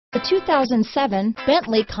The 2007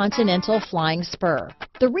 Bentley Continental Flying Spur.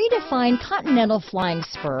 The redefined Continental Flying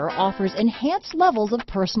Spur offers enhanced levels of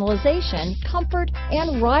personalization, comfort,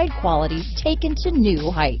 and ride quality taken to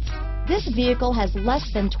new heights. This vehicle has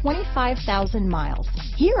less than 25,000 miles.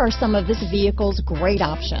 Here are some of this vehicle's great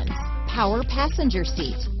options: power passenger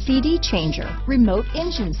seat, CD changer, remote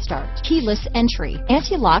engine start, keyless entry,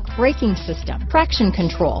 anti-lock braking system, traction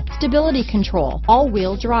control, stability control,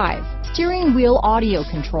 all-wheel drive, steering wheel audio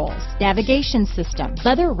controls, navigation system,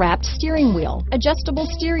 leather-wrapped steering wheel, adjustable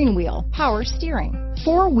steering wheel, power steering,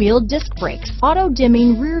 four-wheel disc brakes,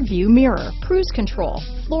 auto-dimming rear-view mirror, cruise control,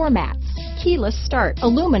 floor mats, keyless start,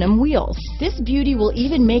 aluminum wheels. This beauty will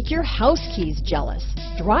even make your house keys jealous.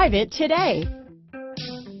 Drive it today.